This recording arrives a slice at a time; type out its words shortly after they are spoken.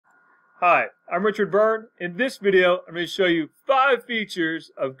Hi, I'm Richard Byrne. In this video, I'm going to show you 5 features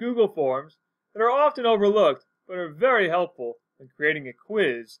of Google Forms that are often overlooked but are very helpful when creating a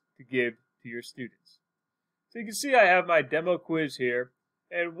quiz to give to your students. So you can see I have my demo quiz here,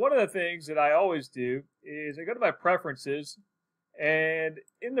 and one of the things that I always do is I go to my preferences, and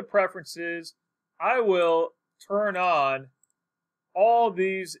in the preferences, I will turn on all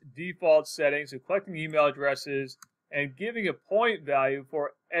these default settings of collecting email addresses and giving a point value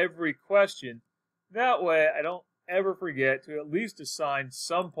for every question. That way, I don't ever forget to at least assign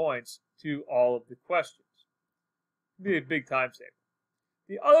some points to all of the questions. It'd be a big time saver.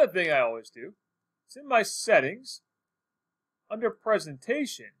 The other thing I always do is in my settings, under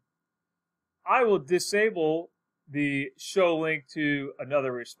presentation, I will disable the show link to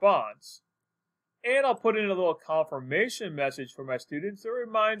another response, and I'll put in a little confirmation message for my students that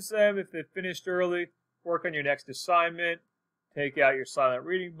reminds them if they've finished early, work on your next assignment, take out your silent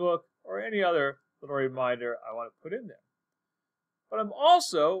reading book, or any other little reminder I want to put in there. But I'm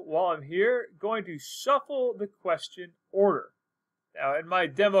also, while I'm here, going to shuffle the question order. Now, in my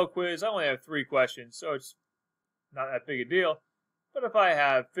demo quiz, I only have 3 questions, so it's not that big a deal. But if I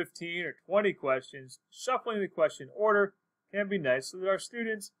have 15 or 20 questions, shuffling the question order can be nice so that our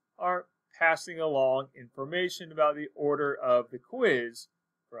students aren't passing along information about the order of the quiz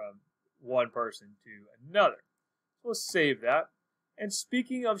from one person to another. So let's save that. And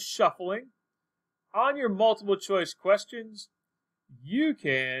speaking of shuffling, on your multiple choice questions, you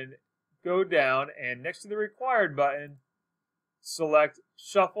can go down and next to the required button, select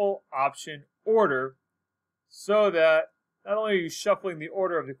shuffle option order, so that not only are you shuffling the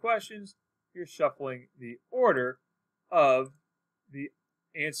order of the questions, you're shuffling the order of the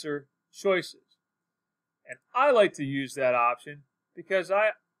answer choices. And I like to use that option because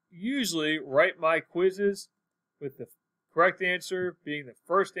I usually write my quizzes with the correct answer being the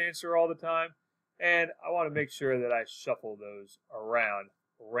first answer all the time, and I want to make sure that I shuffle those around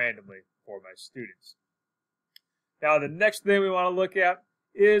randomly for my students. Now, the next thing we want to look at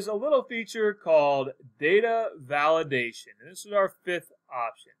is a little feature called data validation, and this is our 5th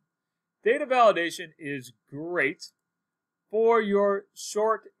option. Data validation is great for your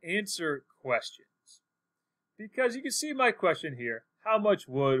short answer questions because you can see my question here. How much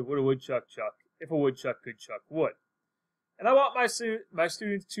wood would a woodchuck chuck if a woodchuck could chuck wood? And I want my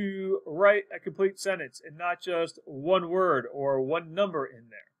students to write a complete sentence and not just one word or one number in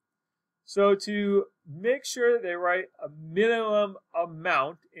there. So to make sure that they write a minimum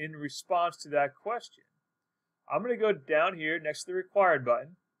amount in response to that question, I'm going to go down here next to the required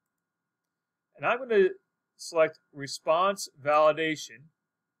button, and I'm going to select response validation.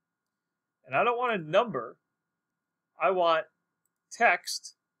 And I don't want a number. I want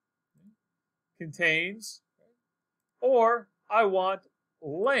text contains, or I want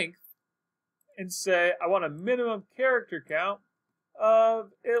length and say I want a minimum character count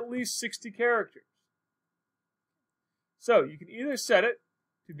of at least 60 characters. So you can either set it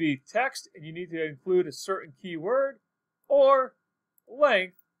to be text and you need to include a certain keyword, or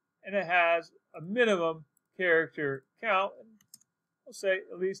length and it has a minimum character count, and we'll say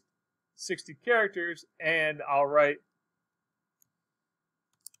at least 60 characters, and I'll write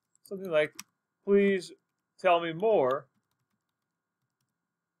something like, please tell me more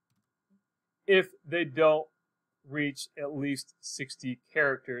if they don't reach at least 60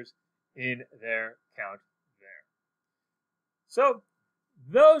 characters in their count there. So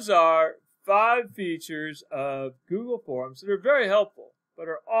those are 5 features of Google Forms that are very helpful but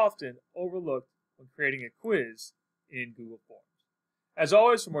are often overlooked when creating a quiz in Google Forms. As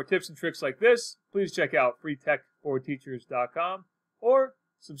always, for more tips and tricks like this, please check out freetechforteachers.com or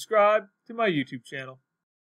subscribe to my YouTube channel.